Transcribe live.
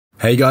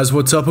Hey guys,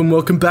 what's up and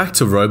welcome back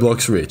to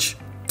Roblox Rich.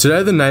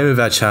 Today the name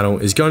of our channel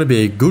is going to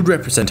be a good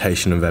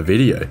representation of our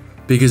video,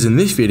 because in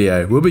this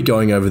video we'll be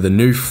going over the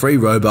new free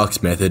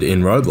Robux method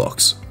in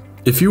Roblox.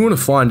 If you want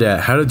to find out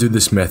how to do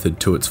this method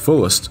to its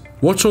fullest,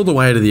 watch all the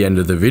way to the end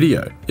of the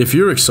video. If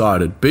you're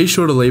excited, be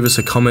sure to leave us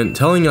a comment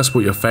telling us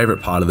what your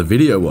favourite part of the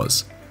video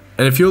was.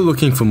 And if you're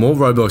looking for more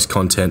Roblox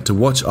content to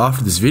watch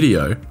after this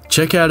video,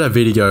 check out our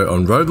video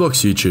on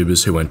Roblox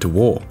YouTubers who went to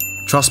war.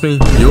 Trust me,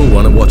 you'll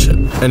want to watch it.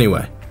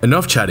 Anyway,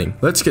 enough chatting,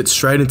 let's get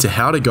straight into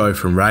how to go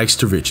from rags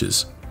to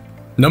riches.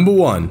 Number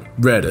 1.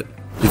 Reddit.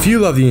 If you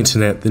love the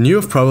internet, then you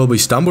have probably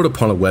stumbled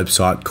upon a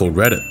website called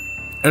Reddit,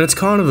 and it's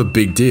kind of a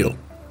big deal.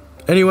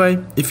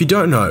 Anyway, if you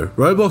don't know,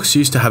 Roblox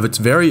used to have its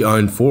very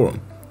own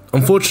forum.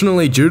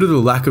 Unfortunately, due to the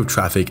lack of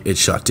traffic, it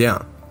shut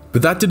down.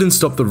 But that didn't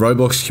stop the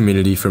Roblox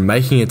community from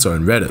making its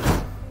own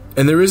Reddit.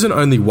 And there isn't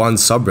only one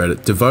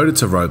subreddit devoted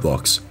to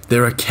Roblox,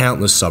 there are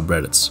countless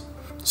subreddits.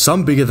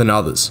 Some bigger than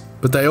others,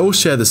 but they all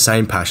share the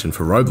same passion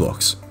for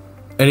Roblox.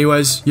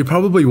 Anyways, you're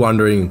probably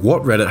wondering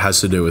what Reddit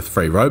has to do with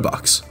free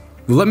Robux.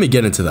 Well, let me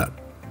get into that.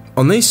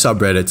 On these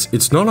subreddits,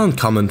 it's not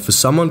uncommon for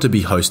someone to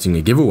be hosting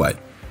a giveaway.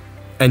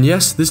 And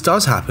yes, this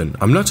does happen,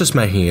 I'm not just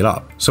making it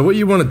up. So what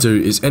you want to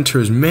do is enter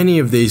as many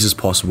of these as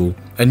possible,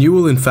 and you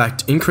will in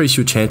fact increase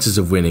your chances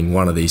of winning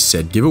one of these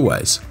said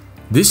giveaways.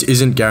 This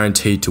isn't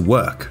guaranteed to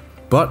work,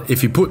 but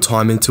if you put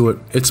time into it,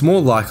 it's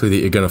more likely that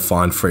you're going to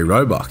find free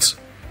Robux.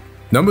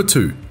 Number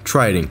 2.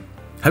 Trading.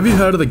 Have you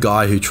heard of the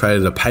guy who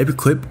traded a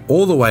paperclip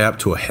all the way up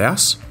to a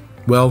house?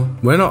 Well,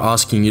 we're not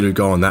asking you to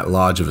go on that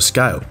large of a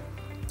scale.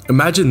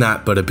 Imagine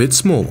that, but a bit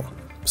smaller.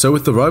 So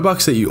with the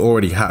Robux that you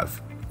already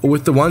have, or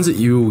with the ones that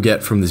you will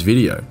get from this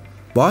video,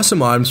 buy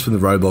some items from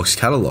the Roblox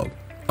catalog.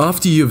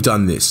 After you have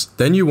done this,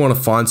 then you want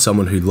to find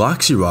someone who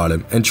likes your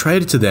item and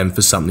trade it to them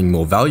for something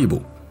more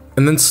valuable.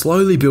 And then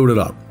slowly build it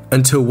up,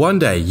 until one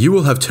day you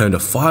will have turned a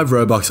 5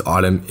 Robux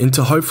item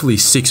into hopefully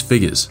 6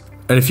 figures.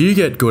 And if you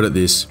get good at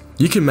this,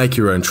 you can make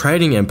your own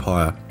trading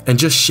empire and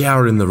just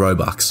shower in the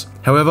Robux.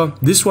 However,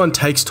 this one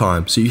takes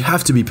time, so you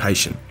have to be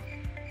patient.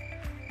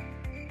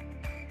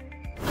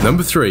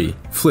 Number 3.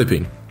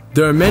 Flipping.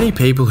 There are many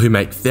people who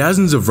make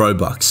thousands of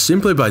Robux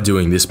simply by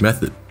doing this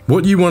method.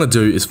 What you want to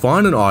do is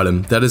find an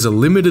item that is a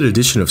limited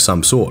edition of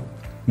some sort,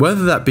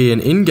 whether that be an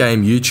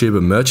in-game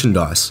YouTuber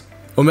merchandise,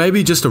 or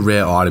maybe just a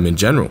rare item in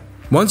general.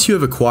 Once you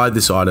have acquired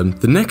this item,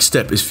 the next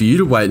step is for you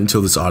to wait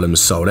until this item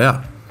is sold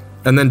out.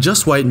 And then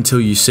just wait until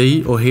you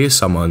see or hear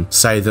someone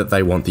say that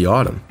they want the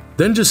item.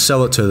 Then just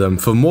sell it to them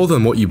for more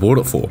than what you bought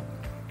it for.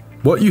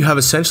 What you have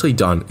essentially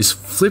done is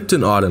flipped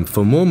an item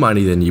for more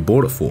money than you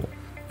bought it for.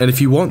 And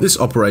if you want this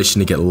operation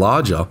to get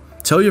larger,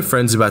 tell your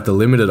friends about the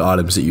limited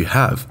items that you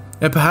have,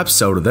 and perhaps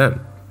sell to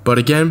them. But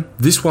again,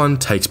 this one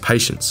takes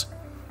patience.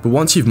 But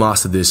once you've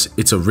mastered this,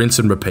 it's a rinse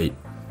and repeat.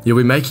 You'll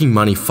be making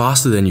money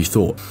faster than you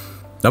thought.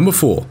 Number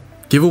 4.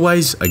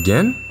 Giveaways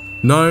again?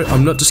 No,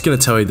 I'm not just going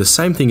to tell you the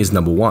same thing as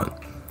number 1.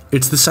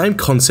 It's the same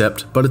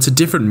concept, but it's a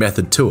different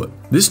method to it.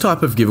 This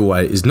type of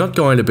giveaway is not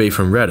going to be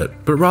from Reddit,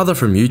 but rather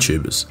from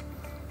YouTubers.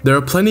 There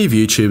are plenty of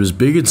YouTubers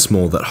big and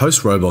small that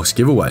host Roblox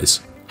giveaways.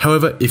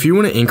 However, if you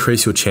want to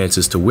increase your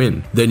chances to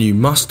win, then you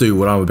must do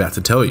what I'm about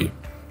to tell you.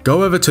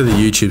 Go over to the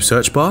YouTube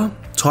search bar,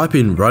 type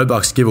in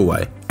Robux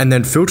giveaway, and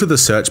then filter the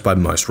search by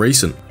most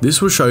recent.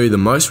 This will show you the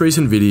most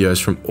recent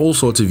videos from all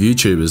sorts of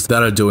YouTubers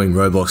that are doing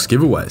Roblox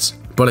giveaways.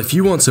 But if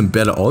you want some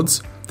better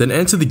odds, then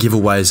enter the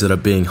giveaways that are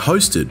being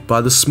hosted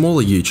by the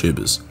smaller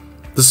YouTubers.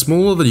 The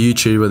smaller the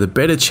YouTuber, the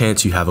better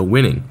chance you have of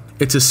winning.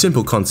 It's a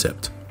simple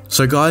concept.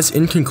 So guys,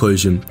 in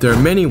conclusion, there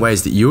are many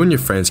ways that you and your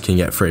friends can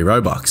get free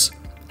Robux.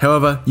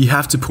 However, you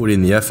have to put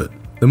in the effort.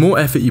 The more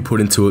effort you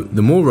put into it,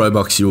 the more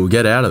Robux you will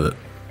get out of it.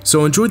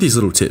 So enjoy these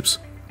little tips.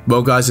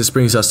 Well guys, this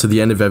brings us to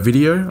the end of our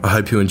video. I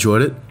hope you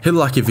enjoyed it. Hit a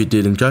like if you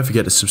did, and don't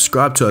forget to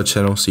subscribe to our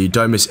channel so you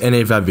don't miss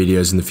any of our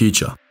videos in the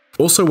future.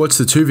 Also watch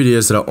the 2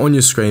 videos that are on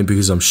your screen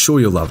because I'm sure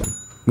you'll love them.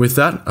 With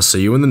that, I'll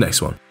see you in the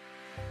next one.